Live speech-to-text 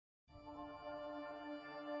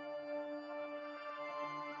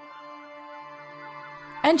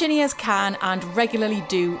Engineers can and regularly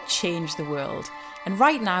do change the world. And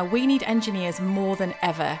right now, we need engineers more than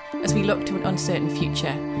ever as we look to an uncertain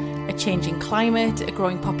future. A changing climate, a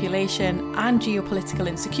growing population, and geopolitical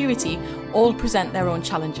insecurity all present their own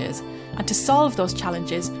challenges. And to solve those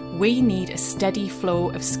challenges, we need a steady flow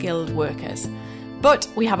of skilled workers. But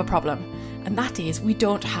we have a problem, and that is we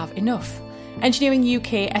don't have enough. Engineering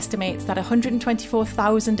UK estimates that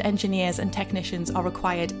 124,000 engineers and technicians are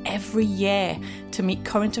required every year to meet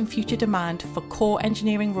current and future demand for core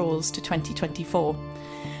engineering roles to 2024.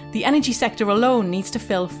 The energy sector alone needs to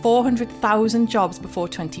fill 400,000 jobs before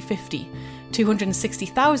 2050.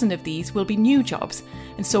 260,000 of these will be new jobs,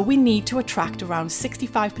 and so we need to attract around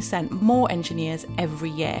 65% more engineers every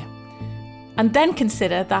year. And then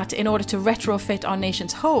consider that in order to retrofit our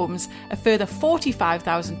nation's homes, a further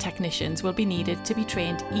 45,000 technicians will be needed to be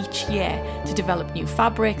trained each year to develop new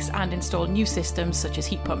fabrics and install new systems such as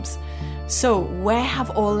heat pumps. So where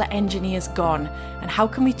have all the engineers gone, and how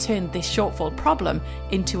can we turn this shortfall problem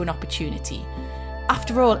into an opportunity?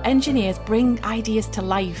 After all, engineers bring ideas to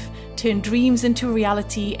life, turn dreams into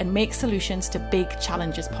reality, and make solutions to big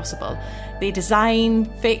challenges possible. They design,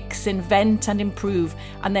 fix, invent, and improve,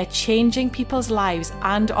 and they're changing people's lives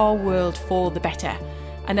and our world for the better.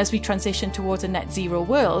 And as we transition towards a net zero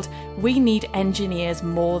world, we need engineers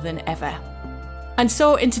more than ever. And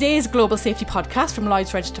so in today's Global Safety Podcast from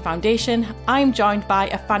Lloyds Register Foundation, I'm joined by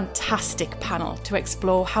a fantastic panel to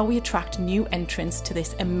explore how we attract new entrants to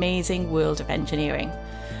this amazing world of engineering.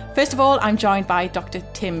 First of all, I'm joined by Dr.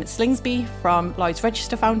 Tim Slingsby from Lloyds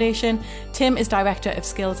Register Foundation. Tim is Director of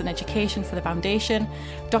Skills and Education for the Foundation.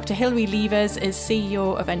 Dr. Hilary Levers is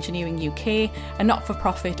CEO of Engineering UK, a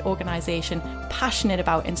not-for-profit organisation passionate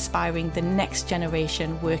about inspiring the next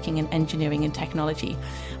generation working in engineering and technology.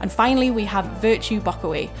 And finally, we have Virtue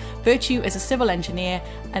Bockaway. Virtue is a civil engineer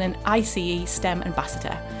and an ICE STEM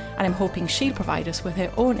ambassador. And I'm hoping she'll provide us with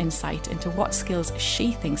her own insight into what skills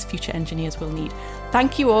she thinks future engineers will need.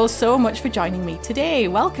 Thank you all so much for joining me today.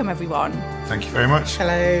 Welcome, everyone. Thank you very much.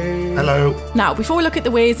 Hello. Hello. Now, before we look at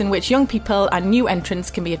the ways in which young people and new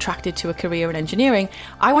entrants can be attracted to a career in engineering,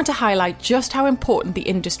 I want to highlight just how important the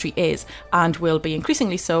industry is and will be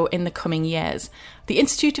increasingly so in the coming years. The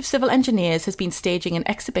Institute of Civil Engineers has been staging an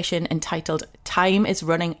exhibition entitled Time is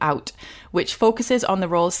Running Out, which focuses on the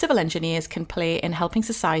role civil engineers can play in helping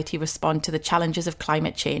society respond to the challenges of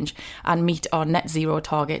climate change and meet our net zero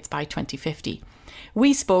targets by 2050.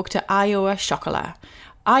 We spoke to Iowa Shokola.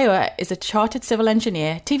 Iowa is a chartered civil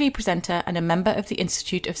engineer, TV presenter, and a member of the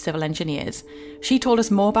Institute of Civil Engineers. She told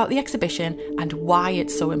us more about the exhibition and why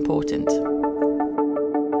it's so important.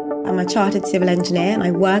 I'm a chartered civil engineer and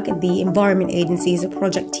I work at the Environment Agency as a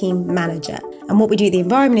project team manager. And what we do at the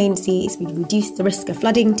Environment Agency is we reduce the risk of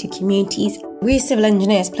flooding to communities. We as civil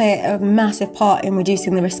engineers play a massive part in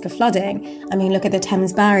reducing the risk of flooding. I mean, look at the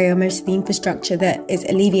Thames Barrier, most of the infrastructure that is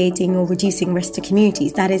alleviating or reducing risk to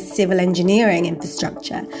communities. That is civil engineering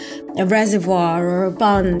infrastructure. A reservoir or a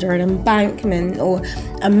bund or an embankment or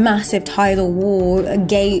a massive tidal wall, a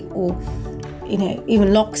gate or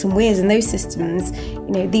even locks and weirs and those systems,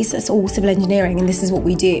 these are all civil engineering, and this is what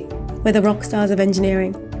we do. We're the rock stars of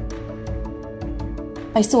engineering.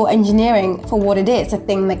 I saw engineering for what it is, a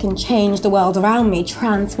thing that can change the world around me,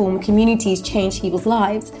 transform communities, change people's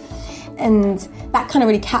lives. And that kind of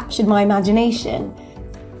really captured my imagination.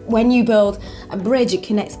 When you build a bridge, it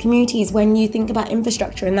connects communities. When you think about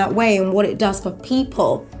infrastructure in that way and what it does for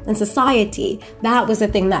people and society, that was the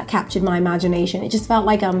thing that captured my imagination. It just felt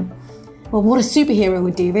like what a superhero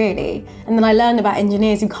would do, really. And then I learned about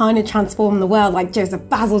engineers who kind of transform the world, like Joseph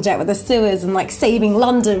Bazalgette with the sewers and like saving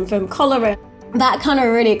London from cholera. That kind of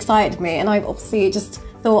really excited me, and I obviously just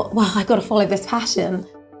thought, wow, I've got to follow this passion.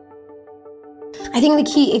 I think the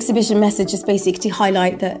key exhibition message is basically to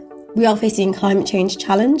highlight that we are facing a climate change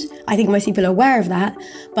challenge. I think most people are aware of that,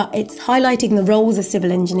 but it's highlighting the roles of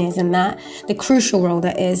civil engineers in that, the crucial role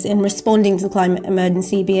that is in responding to the climate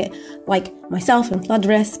emergency, be it like myself in flood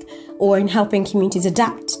risk or in helping communities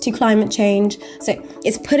adapt to climate change. So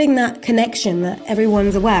it's putting that connection that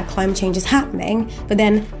everyone's aware climate change is happening, but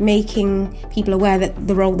then making people aware that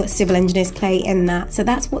the role that civil engineers play in that. So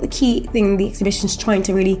that's what the key thing the exhibition is trying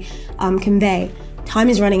to really convey. Time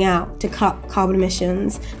is running out to cut carbon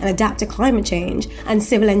emissions and adapt to climate change, and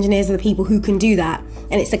civil engineers are the people who can do that.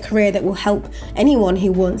 And it's a career that will help anyone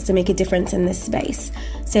who wants to make a difference in this space.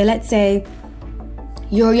 So let's say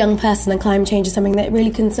you're a young person and climate change is something that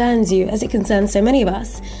really concerns you, as it concerns so many of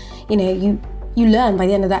us. You learn by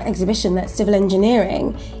the end of that exhibition that civil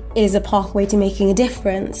engineering is a pathway to making a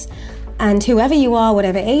difference. And whoever you are,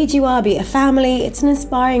 whatever age you are, be it a family, it's an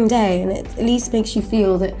inspiring day, and it at least makes you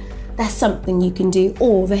feel that there's something you can do,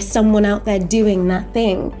 or there's someone out there doing that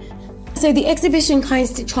thing. So the exhibition kind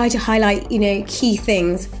of try to highlight, key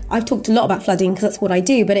things. I've talked a lot about flooding because that's what I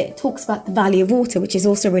do, but it talks about the value of water, which is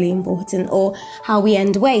also really important, or how we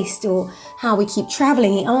end waste, or how we keep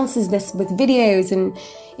traveling. It answers this with videos, and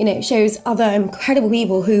it shows other incredible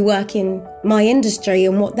people who work in my industry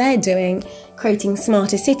and what they're doing, creating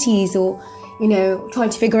smarter cities, or trying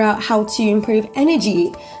to figure out how to improve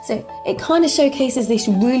energy. So it kind of showcases these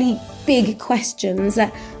really big questions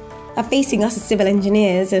that are facing us as civil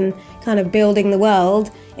engineers and kind of building the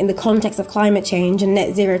world in the context of climate change and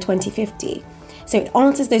net zero 2050. So it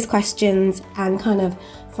answers those questions, and kind of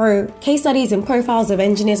through case studies and profiles of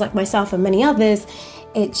engineers like myself and many others,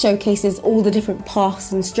 it showcases all the different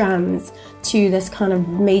paths and strands to this kind of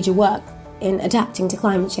major work in adapting to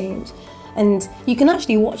climate change. And you can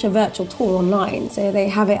actually watch a virtual tour online. So they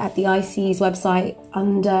have it at the ICE's website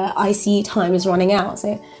under ICE time is running out.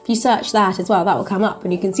 So if you search that as well, that will come up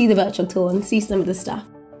and you can see the virtual tour and see some of the stuff.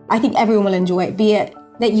 I think everyone will enjoy it, be it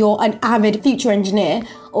that you're an avid future engineer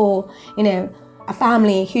or, a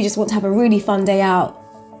family who just want to have a really fun day out.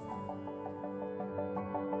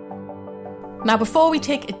 Now, before we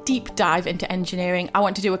take a deep dive into engineering, I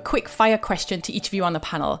want to do a quick fire question to each of you on the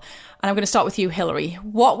panel. And I'm going to start with you, Hilary.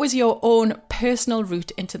 What was your own personal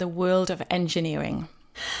route into the world of engineering?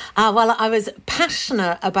 Well, I was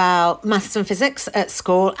passionate about maths and physics at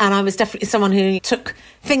school, and I was definitely someone who took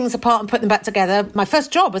things apart and put them back together. My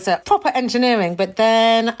first job was at proper engineering, but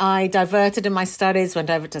then I diverted in my studies,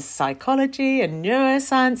 went over to psychology and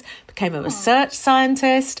neuroscience, became a research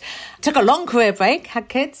scientist, took a long career break, had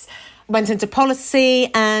kids, went into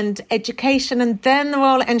policy and education, and then the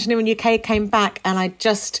Royal Engineering UK came back, and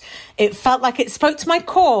it felt like it spoke to my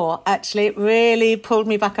core, actually. It really pulled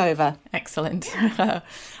me back over. Excellent.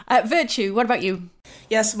 Virtue, what about you?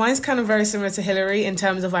 Yes, mine's kind of very similar to Hilary in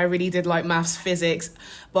terms of I really did like maths, physics,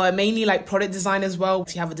 but I mainly like product design as well.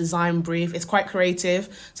 You have a design brief. It's quite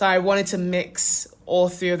creative. So I wanted to mix all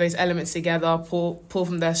three of those elements together, pull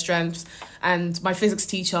from their strengths. And my physics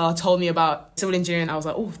teacher told me about civil engineering. I was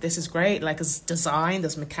like, oh, this is great. Like, there's design,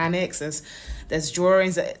 there's mechanics, there's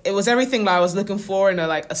drawings. It was everything that I was looking for in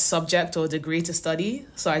a subject or degree to study.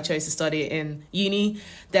 So I chose to study it in uni.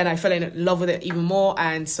 Then I fell in love with it even more.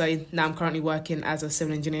 And so now I'm currently working as a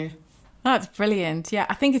civil engineer. That's brilliant. Yeah,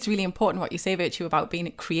 I think it's really important what you say, Virtue, about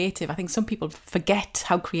being creative. I think some people forget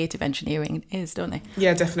how creative engineering is, don't they?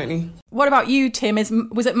 Yeah, definitely. What about you, Tim?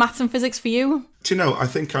 Was it maths and physics for you? Do you know, I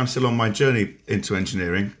think I'm still on my journey into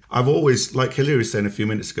engineering. I've always, like Hilary was saying a few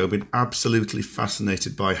minutes ago, been absolutely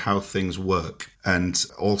fascinated by how things work, and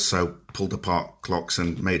also pulled apart clocks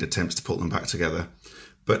and made attempts to put them back together.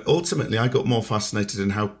 But ultimately, I got more fascinated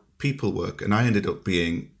in how people work, and I ended up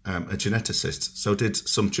being a geneticist, so did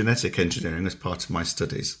some genetic engineering as part of my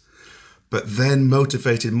studies, but then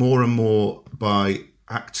motivated more and more by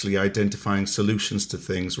actually identifying solutions to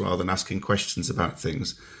things rather than asking questions about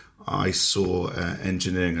things. I saw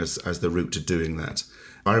engineering as the route to doing that.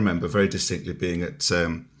 I remember very distinctly being at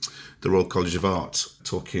the Royal College of Art,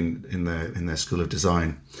 talking in their School of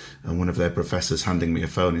Design, and one of their professors handing me a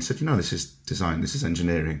phone. He said, this is design, this is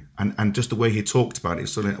engineering. And just the way he talked about it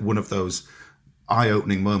was sort of one of those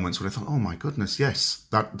eye-opening moments where I thought, oh my goodness, yes,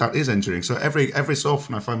 that is engineering. So every so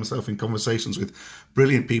often I find myself in conversations with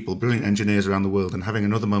brilliant people, brilliant engineers around the world, and having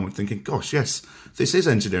another moment thinking, gosh, yes, this is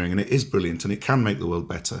engineering and it is brilliant and it can make the world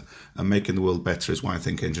better. And making the world better is why I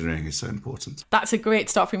think engineering is so important. That's a great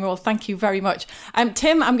start from you all. Thank you very much.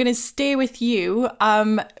 Tim, I'm going to stay with you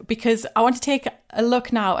because I want to take a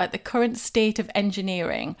look now at the current state of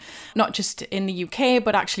engineering, not just in the UK,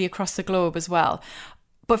 but actually across the globe as well.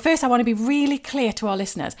 But first, I want to be really clear to our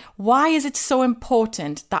listeners. Why is it so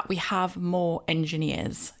important that we have more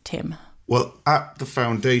engineers, Tim? Well, at the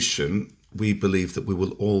foundation, we believe that we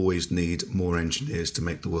will always need more engineers to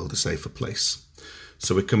make the world a safer place.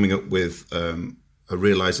 So we're coming up with a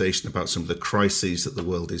realisation about some of the crises that the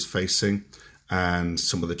world is facing and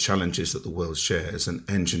some of the challenges that the world shares. And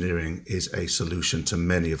engineering is a solution to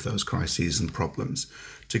many of those crises and problems.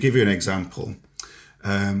 To give you an example,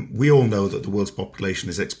 we all know that the world's population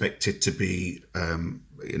is expected to be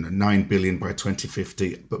 9 billion by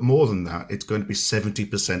 2050, but more than that, it's going to be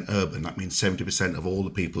 70% urban. That means 70% of all the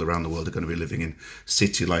people around the world are going to be living in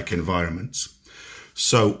city-like environments.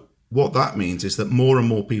 So what that means is that more and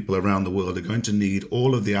more people around the world are going to need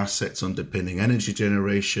all of the assets underpinning energy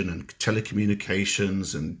generation and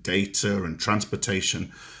telecommunications and data and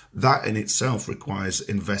transportation. That in itself requires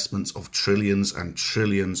investments of trillions and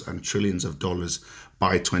trillions and trillions of dollars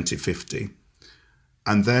by 2050.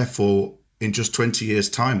 And therefore, in just 20 years'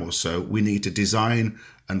 time or so, we need to design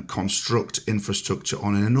and construct infrastructure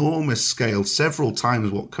on an enormous scale, several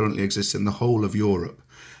times what currently exists in the whole of Europe.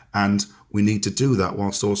 And we need to do that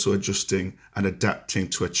whilst also adjusting and adapting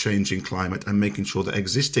to a changing climate and making sure that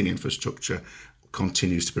existing infrastructure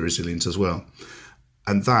continues to be resilient as well.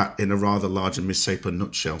 And that, in a rather large and misshapen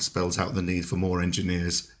nutshell, spells out the need for more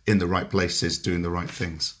engineers in the right places doing the right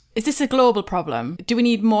things. Is this a global problem? Do we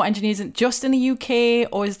need more engineers just in the UK,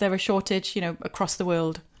 or is there a shortage, across the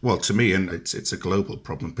world? Well, to me, and it's a global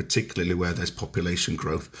problem, particularly where there's population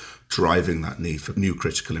growth driving that need for new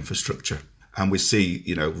critical infrastructure. And we see,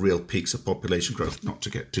 real peaks of population growth, not to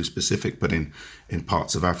get too specific, but in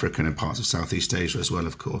parts of Africa and in parts of Southeast Asia as well,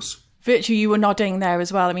 of course. Virtue, you were nodding there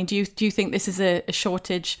as well. I mean, do you think this is a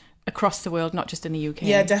shortage across the world, not just in the UK?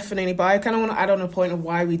 Yeah, definitely. But I kind of want to add on a point of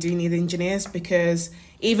why we do need engineers, because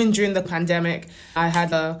even during the pandemic, I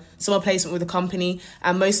had a summer placement with a company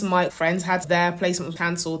and most of my friends had their placement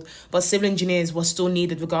cancelled, but civil engineers were still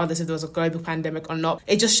needed regardless if there was a global pandemic or not.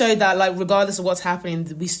 It just showed that, regardless of what's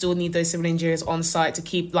happening, we still need those civil engineers on site to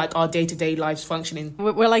keep, our day-to-day lives functioning.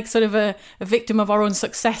 We're like sort of a victim of our own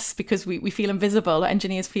success because we feel invisible.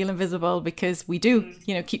 Engineers feel invisible because we do,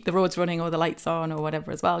 keep the roads running or the lights on or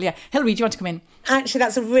whatever as well. Yeah. Hilary, do you want to come in? Actually,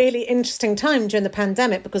 that's a really interesting time during the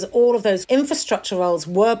pandemic because all of those infrastructure roles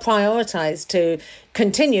were prioritised to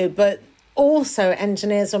continue, but also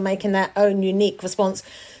engineers are making their own unique response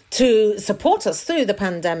to support us through the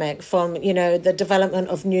pandemic, from, the development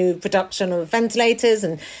of new production of ventilators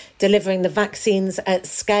and delivering the vaccines at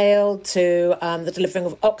scale to the delivering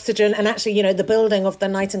of oxygen and actually, the building of the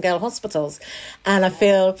Nightingale hospitals. And I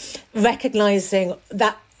feel recognising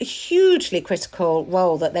that hugely critical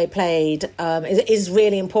role that they played is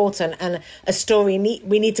really important and a story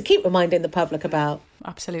we need to keep reminding the public about.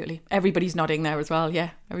 Absolutely. Everybody's nodding there as well. Yeah,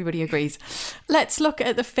 everybody agrees. Let's look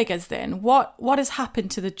at the figures then. What has happened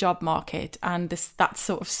to the job market and that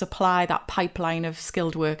sort of supply, that pipeline of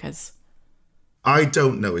skilled workers? I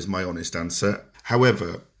don't know is my honest answer.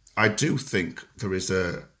 However, I do think there is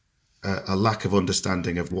a lack of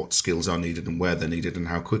understanding of what skills are needed and where they're needed and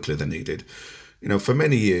how quickly they're needed. For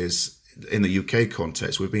many years in the UK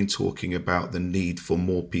context, we've been talking about the need for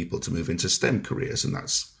more people to move into STEM careers, and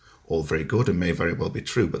that's all very good and may very well be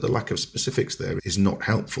true, but the lack of specifics there is not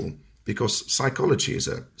helpful because psychology is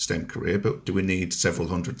a STEM career, but do we need several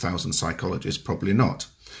 100,000 psychologists? Probably not.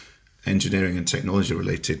 Engineering and technology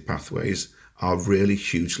related pathways are really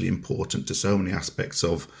hugely important to so many aspects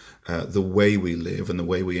of the way we live and the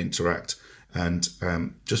way we interact, and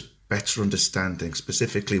just better understanding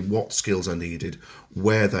specifically what skills are needed,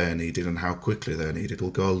 where they are needed and how quickly they're needed will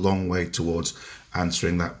go a long way towards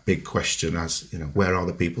answering that big question as, where are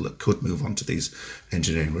the people that could move on to these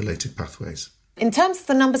engineering related pathways? In terms of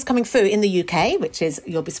the numbers coming through in the UK, which is,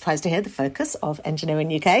 you'll be surprised to hear, the focus of Engineering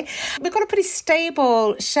UK, we've got a pretty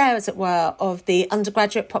stable share, as it were, of the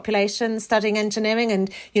undergraduate population studying engineering. And,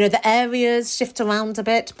 the areas shift around a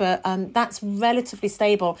bit, but that's relatively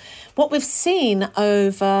stable. What we've seen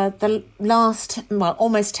over the last,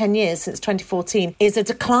 almost 10 years, since 2014, is a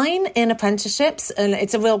decline in apprenticeships. And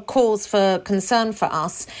it's a real cause for concern for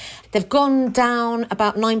us. They've gone down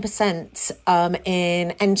about 9%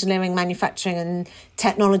 in engineering, manufacturing and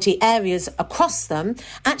technology areas across them.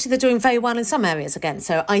 Actually, they're doing very well in some areas again.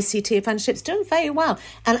 So ICT apprenticeships doing very well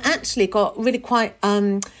and actually got really quite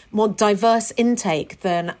more diverse intake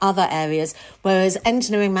than other areas, whereas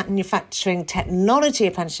engineering, manufacturing, technology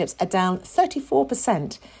apprenticeships are down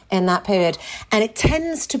 34% in that period. And it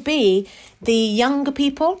tends to be the younger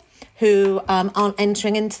people who aren't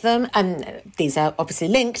entering into them, and these are obviously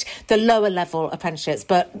linked, the lower level apprenticeships.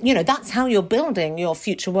 But, that's how you're building your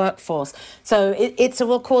future workforce. So it's a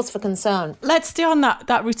real cause for concern. Let's stay on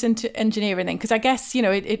that route into engineering then, because I guess,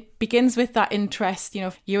 it begins with that interest.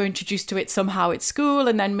 You're introduced to it somehow at school,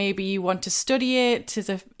 and then maybe you want to study it as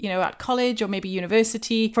at college or maybe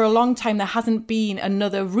university. For a long time, there hasn't been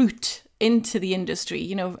another route into the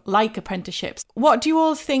industry, like apprenticeships. What do you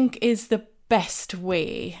all think is the best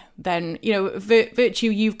way then?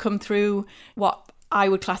 Virtue, you've come through what I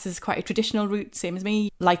would class as quite a traditional route, same as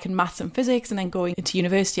me, like in maths and physics and then going into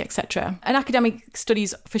university, etc. And academic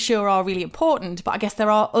studies for sure are really important, but I guess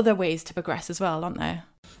there are other ways to progress as well, aren't there?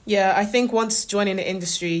 Yeah, I think once joining the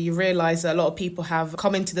industry, you realise that a lot of people have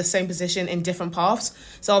come into the same position in different paths.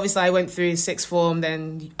 So obviously I went through sixth form,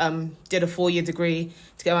 then did a 4-year degree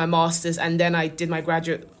to get my master's, and then I did my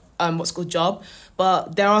graduate job.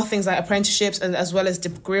 But there are things like apprenticeships and as well as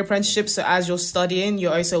degree apprenticeships. So as you're studying,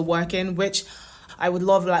 you're also working, which I would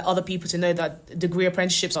love like other people to know that degree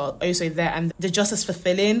apprenticeships are also there and they're just as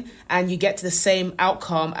fulfilling, and you get to the same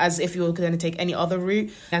outcome as if you were going to take any other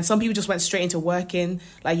route. And some people just went straight into working.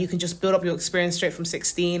 Like you can just build up your experience straight from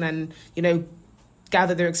 16 and, you know,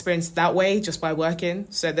 gather their experience that way just by working.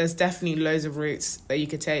 So there's definitely loads of routes that you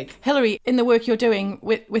could take. Hilary, in the work you're doing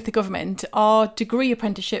with the government, are degree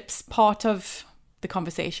apprenticeships part of the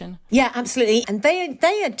conversation? Yeah, absolutely. And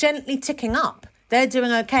they are gently ticking up. They're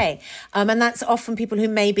doing okay. And that's often people who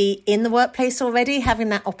may be in the workplace already, having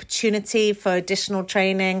that opportunity for additional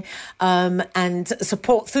training and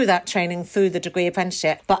support through that training, through the degree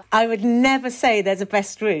apprenticeship. But I would never say there's a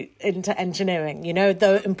best route into engineering. You know,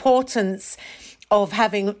 the importance of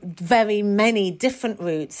having very many different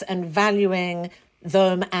routes and valuing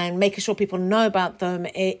them and making sure people know about them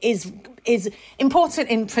is important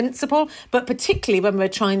in principle, but particularly when we're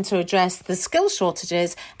trying to address the skill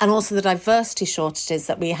shortages and also the diversity shortages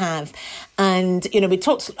that we have. And, you know, we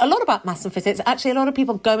talked a lot about maths and physics. Actually, a lot of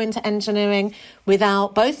people go into engineering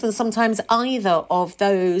without both and sometimes either of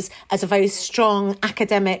those as a very strong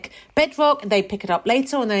academic bedrock. They pick it up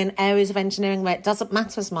later when they're in areas of engineering where it doesn't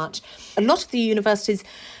matter as much. A lot of the universities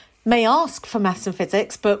may ask for maths and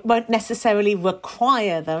physics, but won't necessarily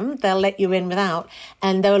require them. They'll let you in without.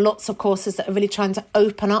 And there are lots of courses that are really trying to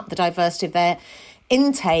open up the diversity of their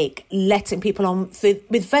intake, letting people on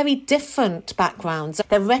with very different backgrounds.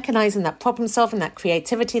 They're recognising that problem solving, that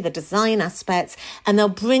creativity, the design aspects, and they'll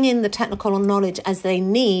bring in the technical knowledge as they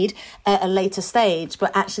need at a later stage.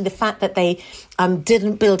 But actually the fact that they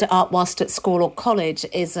didn't build it up whilst at school or college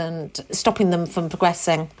isn't stopping them from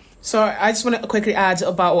progressing. So I just want to quickly add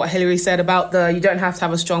about what Hilary said about you don't have to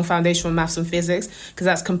have a strong foundation of maths and physics, because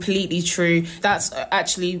that's completely true. That's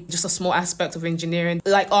actually just a small aspect of engineering.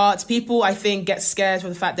 Like arts, people I think get scared for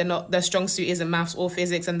the fact their strong suit isn't maths or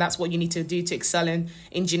physics, and that's what you need to do to excel in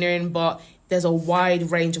engineering. But there's a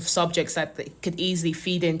wide range of subjects that could easily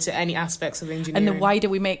feed into any aspects of engineering. And the wider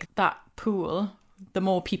we make that pool, the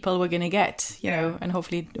more people we're going to get, you know, and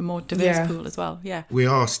hopefully a more diverse pool as well. Yeah, we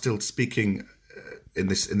are still speaking in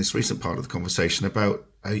this recent part of the conversation about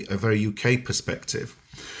a very UK perspective.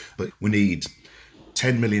 But we need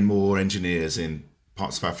 10 million more engineers in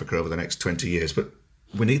parts of Africa over the next 20 years, but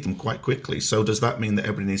we need them quite quickly. So does that mean that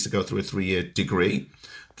everybody needs to go through a 3-year degree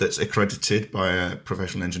that's accredited by a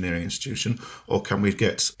professional engineering institution, or can we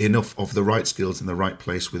get enough of the right skills in the right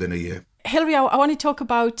place within a year? Hilary, I want to talk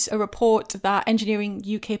about a report that Engineering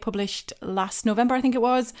UK published last November, I think it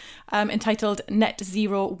was, entitled Net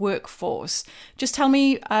Zero Workforce. Just tell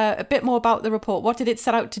me a bit more about the report. What did it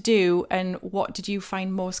set out to do and what did you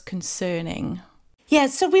find most concerning? Yeah,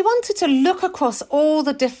 so we wanted to look across all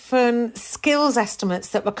the different skills estimates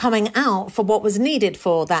that were coming out for what was needed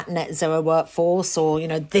for that net zero workforce, or, you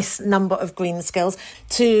know, this number of green skills,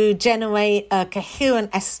 to generate a coherent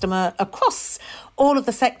estimate across all of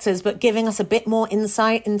the sectors, but giving us a bit more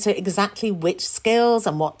insight into exactly which skills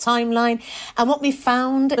and what timeline. And what we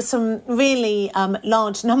found were some really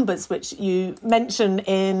large numbers, which you mentioned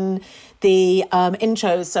in the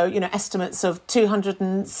intro. So, you know, estimates of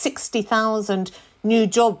 260,000 new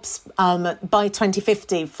jobs by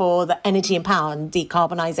 2050 for the energy and power and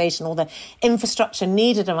decarbonisation, all the infrastructure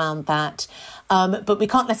needed around that. But we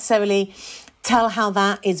can't necessarily tell how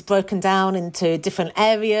that is broken down into different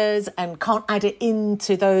areas and can't add it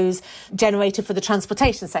into those generated for the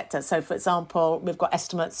transportation sector. So, for example, we've got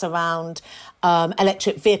estimates around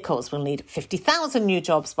electric vehicles. We'll need 50,000 new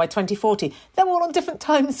jobs by 2040. They're all on different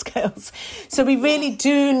timescales. So we really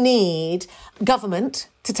do need government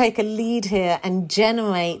to take a lead here and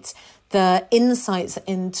generate the insights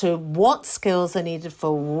into what skills are needed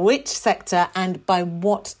for which sector and by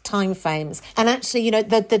what timeframes. And actually, you know,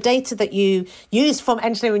 the data that you used from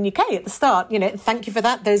Engineering UK at the start, you know, thank you for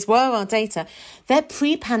that. Those were our data. They're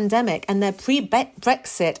pre-pandemic and they're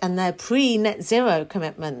pre-Brexit and they're pre-net zero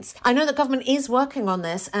commitments. I know the government is working on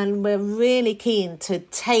this and we're really keen to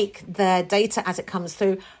take their data as it comes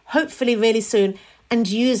through, hopefully really soon, and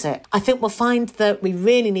use it. I think we'll find that we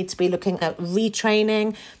really need to be looking at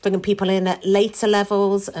retraining, bringing people in at later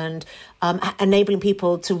levels and enabling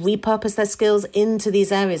people to repurpose their skills into these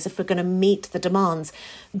areas if we're going to meet the demands.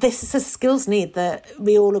 This is a skills need that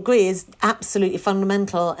we all agree is absolutely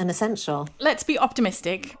fundamental and essential. Let's be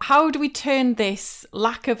optimistic. How do we turn this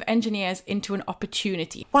lack of engineers into an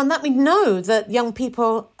opportunity? Well, and that we know that young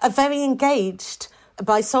people are very engaged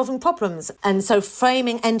by solving problems. And so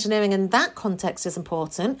framing engineering in that context is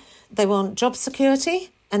important. They want job security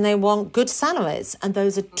and they want good salaries. And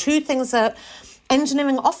those are two things that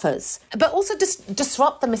engineering offers, but also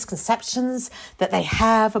disrupt the misconceptions that they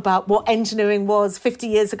have about what engineering was 50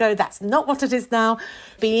 years ago. That's not what it is now.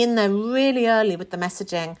 Be in there really early with the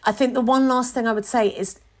messaging. I think the one last thing I would say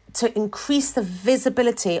is to increase the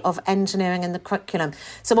visibility of engineering in the curriculum.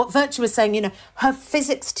 So what Virtue was saying, her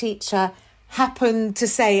physics teacher happened to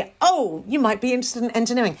say, oh, you might be interested in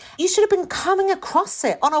engineering. You should have been coming across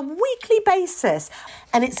it on a weekly basis.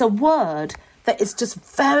 And it's a word that is just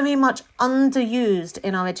very much underused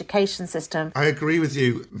in our education system. I agree with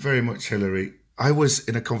you very much, Hilary. I was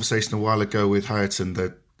in a conversation a while ago with Hayaton,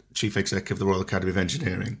 the Chief Executive of the Royal Academy of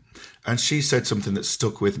Engineering, and she said something that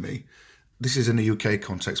stuck with me. This is in a UK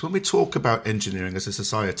context. When we talk about engineering as a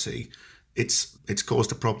society, it's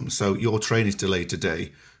caused a problem. So your train is delayed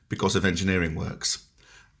today because of engineering works.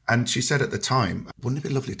 And she said at the time, wouldn't it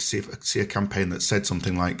be lovely to see a campaign that said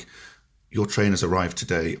something like, your train has arrived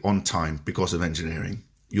today on time because of engineering.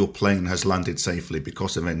 Your plane has landed safely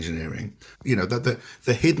because of engineering.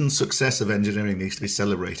 The hidden success of engineering needs to be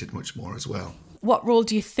celebrated much more as well. What role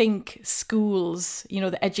do you think schools,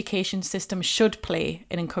 the education system should play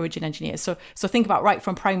in encouraging engineers? So think about right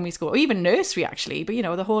from primary school or even nursery, actually, but,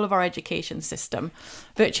 the whole of our education system.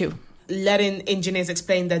 Virtue. Letting engineers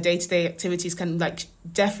explain their day-to-day activities can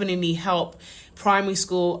definitely help primary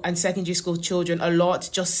school and secondary school children a lot.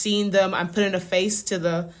 Just seeing them and putting a face to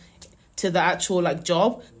the actual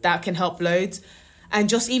job, that can help loads. And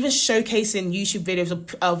just even showcasing YouTube videos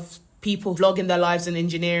of people vlogging their lives in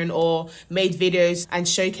engineering or made videos and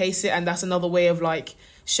showcase it. And that's another way of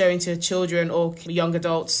showing to children or young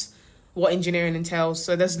adults what engineering entails.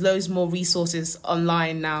 So there's loads more resources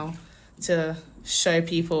online now to show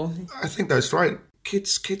people. I think that's right.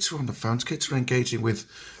 Kids are on the phones. Kids are engaging with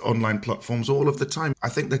online platforms all of the time. I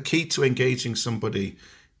think the key to engaging somebody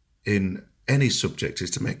in any subject is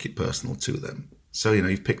to make it personal to them. So,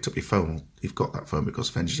 you've picked up your phone. You've got that phone because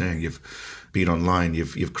of engineering. You've been online.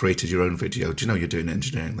 You've created your own video. Do you know you're doing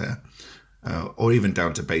engineering there? Or even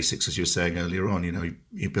down to basics, as you were saying earlier on.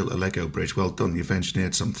 You built a Lego bridge. Well done. You've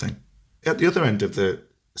engineered something. At the other end of the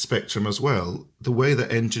spectrum as well, the way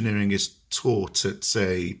that engineering is taught at,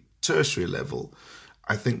 say, tertiary level,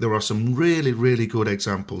 I think there are some really, really good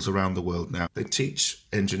examples around the world now. They teach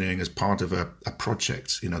engineering as part of a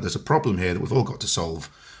project. There's a problem here that we've all got to solve.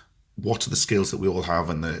 What are the skills that we all have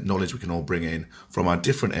and the knowledge we can all bring in from our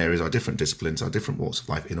different areas, our different disciplines, our different walks of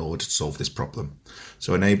life in order to solve this problem?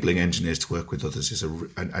 So enabling engineers to work with others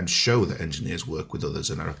and show that engineers work with others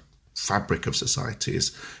and are a fabric of society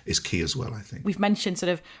is key as well, I think. We've mentioned sort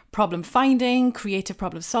of problem finding, creative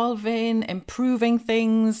problem solving, improving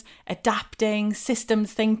things, adapting,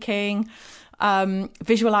 systems thinking,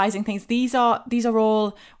 visualizing things. These are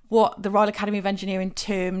all what the Royal Academy of Engineering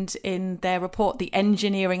termed in their report the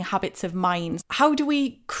engineering habits of mind. How do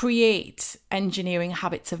we create engineering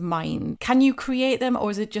habits of mind? Can you create them,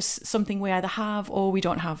 or is it just something we either have or we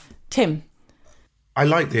don't have? Tim? I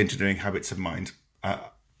like the engineering habits of mind.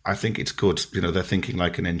 I think it's good. They're thinking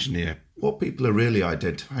like an engineer. What people are really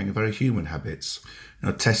identifying are very human habits.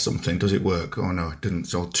 Test something, does it work? Oh no, it didn't.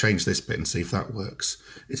 So I'll change this bit and see if that works.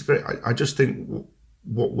 I just think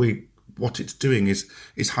what it's doing is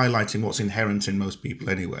highlighting what's inherent in most people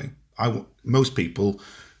anyway. Most people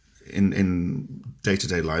in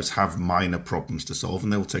day-to-day lives have minor problems to solve,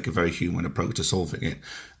 and they'll take a very human approach to solving it.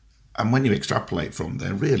 And when you extrapolate from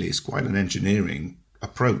there, really, it's quite an engineering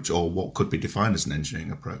approach, or what could be defined as an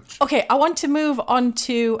engineering approach. Okay, I want to move on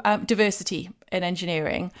to diversity in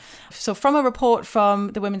engineering. So from a report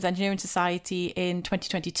from the Women's Engineering Society in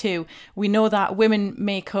 2022, we know that women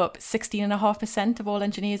make up 16.5% of all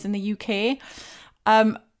engineers in the UK.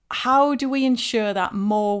 How do we ensure that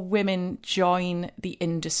more women join the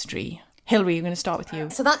industry? Hilary, I'm going to start with you.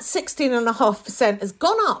 So that 16.5% has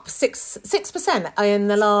gone up 6% in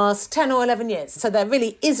the last 10 or 11 years. So there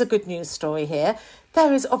really is a good news story here.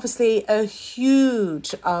 There is obviously a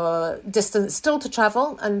huge distance still to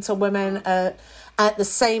travel until women are at the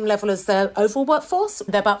same level as their overall workforce.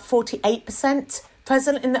 They're about 48%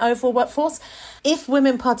 present in the overall workforce. If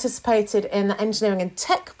women participated in the engineering and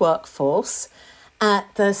tech workforce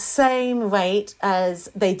at the same rate as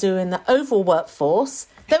they do in the overall workforce,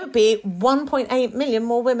 there would be 1.8 million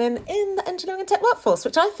more women in the engineering and tech workforce,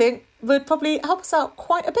 which I think would probably help us out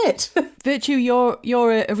quite a bit. Virtue,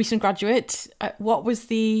 you're a recent graduate. What was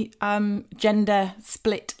the gender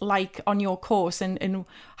split like on your course, and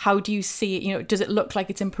how do you see it? Does it look like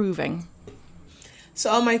it's improving? So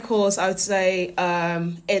on my course, I would say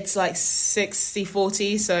it's like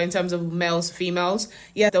 60-40. So in terms of males, females,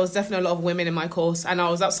 yeah, there was definitely a lot of women in my course, and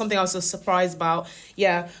that's something I was just surprised about.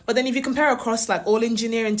 Yeah, but then if you compare across like all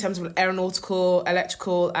engineering in terms of aeronautical,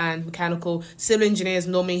 electrical, and mechanical, civil engineers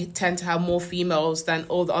normally tend to have more females than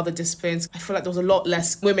all the other disciplines. I feel like there was a lot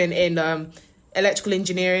less women in electrical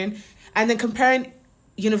engineering, and then comparing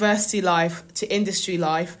university life to industry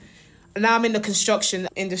life. Now I'm in the construction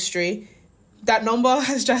industry. That number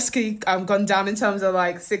has drastically gone down in terms of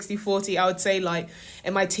like 60-40. I would say like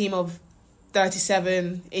in my team of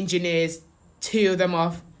 37 engineers, 2 of them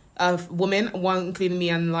are women, 1 including me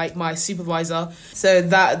and like my supervisor. So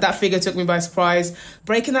that figure took me by surprise.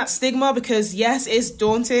 Breaking that stigma, because yes, it's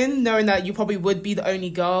daunting knowing that you probably would be the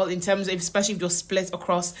only girl in terms of, especially if you're split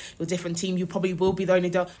across your different team, you probably will be the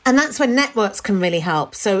only girl. And that's when networks can really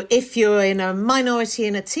help. So if you're in a minority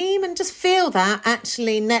in a team and just feel that,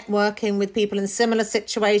 actually networking with people in similar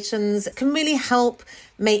situations can really help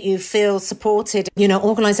make you feel supported. You know,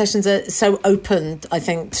 organisations are so open, I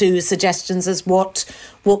think, to suggestions as what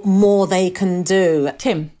more they can do.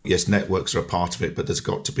 Tim? Yes, networks are a part of it, but there's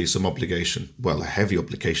got to be some obligation, well, a heavy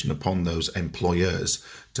obligation upon those employers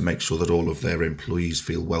to make sure that all of their employees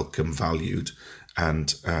feel welcome, valued,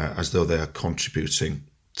 and as though they are contributing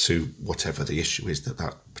to whatever the issue is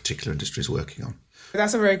that particular industry is working on.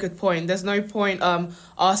 That's a very good point. There's no point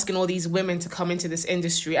asking all these women to come into this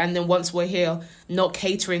industry and then once we're here, not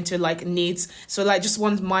catering to like needs. So like just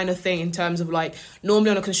one minor thing in terms of like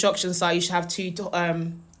normally on a construction site you should have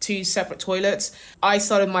two separate toilets. I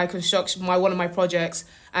started my one of my projects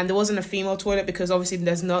and there wasn't a female toilet because obviously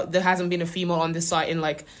there hasn't been a female on this site in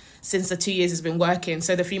like since the 2 years it's been working.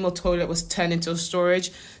 So the female toilet was turned into a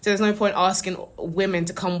storage. So there's no point asking women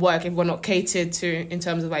to come work if we're not catered to in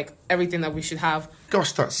terms of like everything that we should have.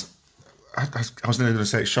 Gosh, I was nearly going to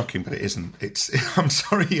say it's shocking, but it isn't. I'm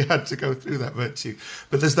sorry you had to go through that, Virtue.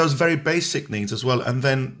 But there's those very basic needs as well. And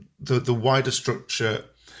then the wider structure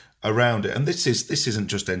around it. And this isn't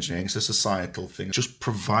just engineering, it's a societal thing. Just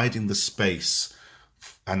providing the space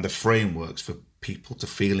and the frameworks for people to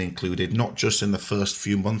feel included, not just in the first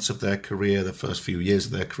few months of their career, the first few years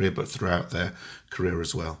of their career, but throughout their career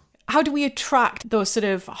as well. How do we attract those sort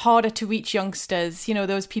of harder to reach youngsters, you know,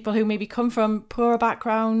 those people who maybe come from poorer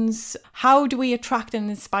backgrounds? How do we attract and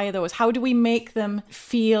inspire those? How do we make them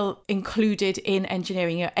feel included in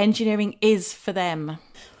engineering? You know, engineering is for them.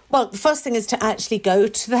 Well, the first thing is to actually go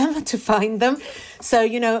to them, to find them. So,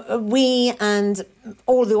 you know, we and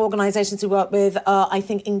all the organisations we work with are, I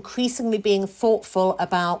think, increasingly being thoughtful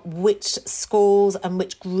about which schools and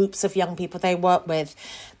which groups of young people they work with.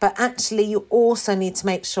 But actually, you also need to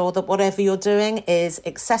make sure that whatever you're doing is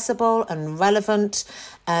accessible and relevant.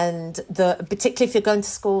 And particularly if you're going to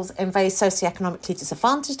schools in very socioeconomically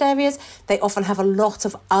disadvantaged areas, they often have a lot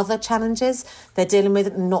of other challenges they're dealing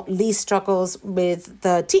with, not least struggles with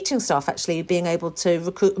the teaching staff actually being able to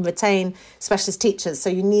recruit and retain specialist teachers. So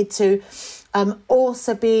you need to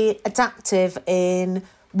also be adaptive in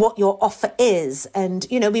what your offer is. And,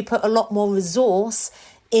 you know, we put a lot more resource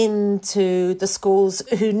into the schools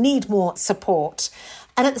who need more support.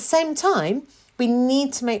 And at the same time, we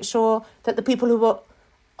need to make sure that the people who are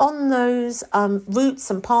on those routes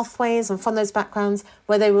and pathways and from those backgrounds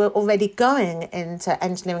where they were already going into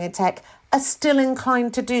engineering and tech are still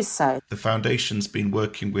inclined to do so. The Foundation's been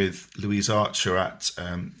working with Louise Archer at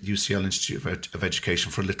UCL Institute of Education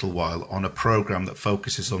for a little while on a programme that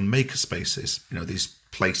focuses on makerspaces, you know, these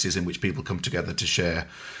places in which people come together to share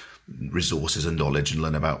resources and knowledge and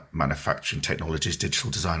learn about manufacturing technologies, digital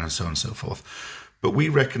design and so on and so forth. But we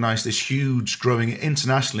recognise this huge growing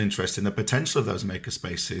international interest in the potential of those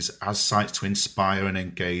makerspaces as sites to inspire and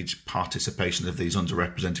engage participation of these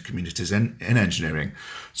underrepresented communities in engineering.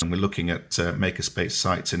 So we're looking at makerspace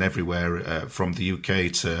sites in everywhere from the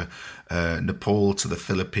UK to Nepal to the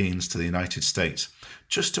Philippines to the United States,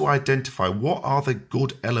 just to identify what are the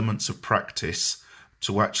good elements of practice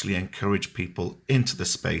to actually encourage people into the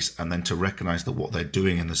space and then to recognise that what they're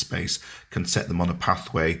doing in the space can set them on a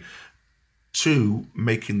pathway to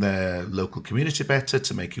making their local community better,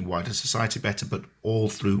 to making wider society better, but all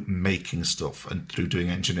through making stuff and through doing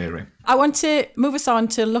engineering. I want to move us on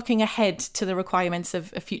to looking ahead to the requirements of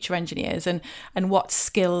future engineers and what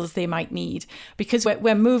skills they might need, because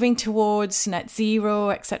we're moving towards net zero,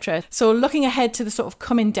 etc. So looking ahead to the sort of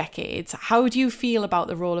coming decades, how do you feel about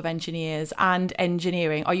the role of engineers and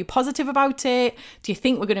engineering? Are you positive about it? Do you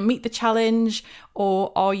think we're going to meet the challenge,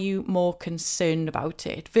 or are you more concerned about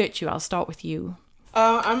it? Virtue, I'll start with you.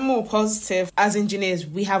 I'm more positive. As engineers,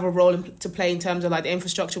 we have a role to play in terms of like the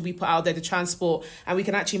infrastructure we put out there, the transport, and we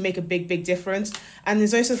can actually make a big difference. And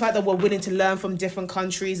there's also the fact that we're willing to learn from different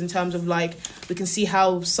countries in terms of like, we can see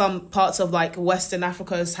how some parts of like Western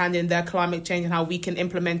Africa is handling their climate change and how we can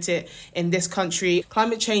implement it in this country.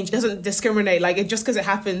 Climate change doesn't discriminate. Like, just because it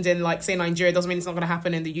happened in like, say, Nigeria doesn't mean it's not going to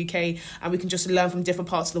happen in the UK. And we can just learn from different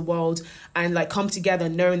parts of the world and like come together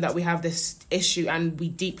knowing that we have this issue and we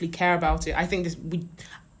deeply care about it. I think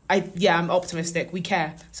I'm optimistic. We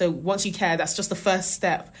care. So once you care, that's just the first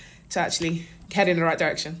step to actually head in the right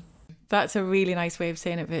direction. That's a really nice way of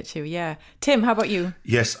saying it, Virtue. Yeah. Tim, how about you?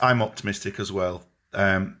 Yes, I'm optimistic as well.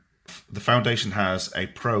 The foundation has a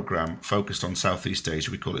programme focused on Southeast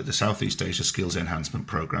Asia. We call it the Southeast Asia Skills Enhancement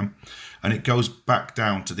Programme. And it goes back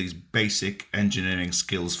down to these basic engineering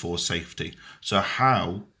skills for safety. So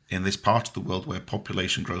how, in this part of the world where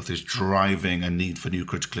population growth is driving a need for new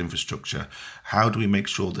critical infrastructure, how do we make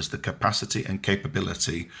sure there's the capacity and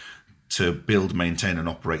capability to build, maintain and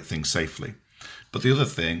operate things safely? But the other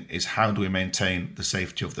thing is, how do we maintain the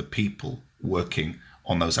safety of the people working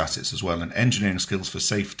on those assets as well? And engineering skills for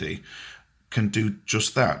safety can do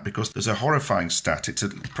just that, because there's a horrifying stat. It's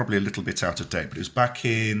probably a little bit out of date, but it was back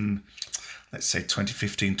in, let's say,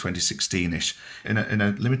 2015, 2016-ish. In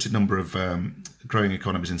a limited number of growing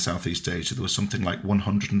economies in Southeast Asia, there was something like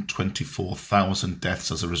 124,000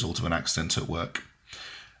 deaths as a result of an accident at work.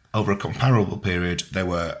 Over a comparable period, there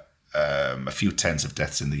were a few tens of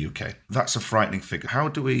deaths in the UK. That's a frightening figure. How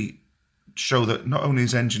do we show that not only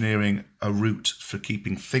is engineering a route for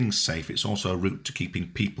keeping things safe, it's also a route to keeping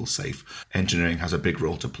people safe? Engineering has a big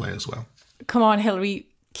role to play as well. Come on, Hilary,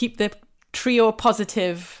 keep the trio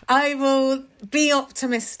positive. I will be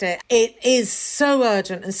optimistic. It is so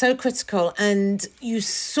urgent and so critical, and you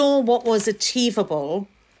saw what was achievable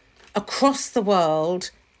across the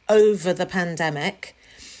world over the pandemic.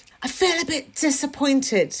 I feel a bit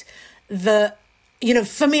disappointed that,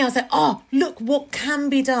 for me, I was like, oh, look what can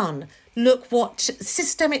be done. Look what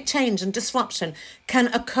systemic change and disruption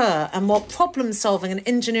can occur, and what problem solving and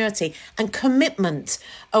ingenuity and commitment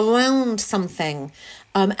around something.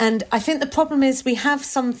 And I think the problem is we have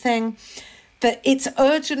something that it's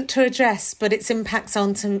urgent to address, but its impacts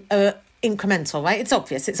aren't incremental, right? It's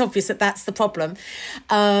obvious that that's the problem.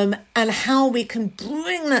 And how we can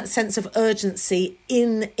bring that sense of urgency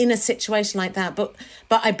in a situation like that. But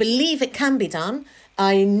I believe it can be done.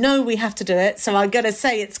 I know we have to do it, so I'm going to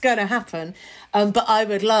say it's going to happen. But I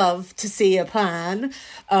would love to see a plan.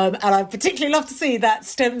 And I particularly love to see that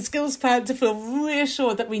STEM skills plan to feel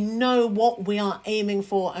reassured that we know what we are aiming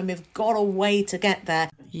for and we've got a way to get there.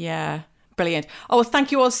 Yeah. Brilliant. Oh, well,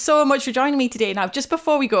 thank you all so much for joining me today. Now, just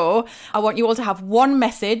before we go, I want you all to have one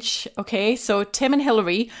message. Okay, so Tim and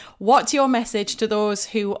Hilary, what's your message to those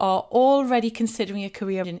who are already considering a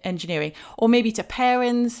career in engineering, or maybe to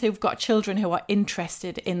parents who've got children who are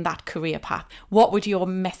interested in that career path? What would your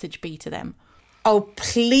message be to them? Oh,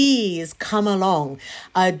 please come along.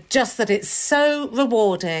 Just that it's so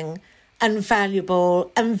rewarding and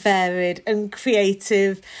valuable and varied and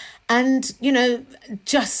creative. And,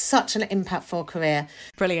 just such an impactful career.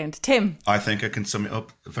 Brilliant. Tim? I think I can sum it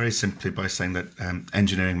up very simply by saying that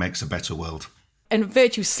engineering makes a better world. And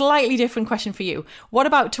Virtue, slightly different question for you. What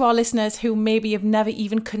about to our listeners who maybe have never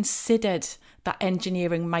even considered that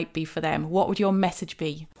engineering might be for them? What would your message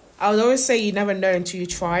be? I would always say you never know until you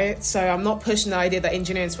try it. So I'm not pushing the idea that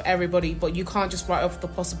engineering is for everybody, but you can't just write off the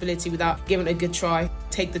possibility without giving it a good try.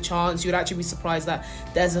 Take the chance. You'd actually be surprised that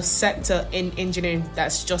there's a sector in engineering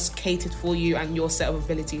that's just catered for you and your set of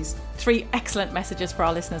abilities. 3 excellent messages for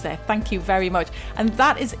our listeners there. Thank you very much. And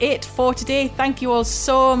that is it for today. Thank you all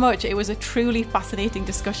so much. It was a truly fascinating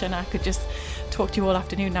discussion. I could just talk to you all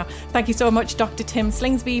afternoon now. Thank you so much, Dr. Tim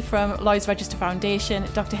Slingsby from Lloyds Register Foundation,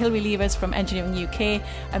 Dr. Hilary Levers from Engineering UK,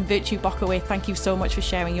 and Virtue Bockaway. Thank you so much for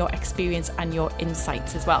sharing your experience and your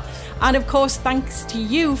insights as well. And of course, thanks to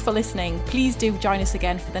you for listening. Please do join us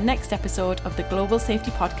again for the next episode of the Global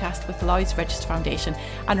Safety Podcast with Lloyds Register Foundation.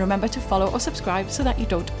 And remember to follow or subscribe so that you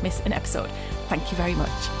don't miss an episode. Thank you very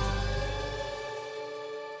much.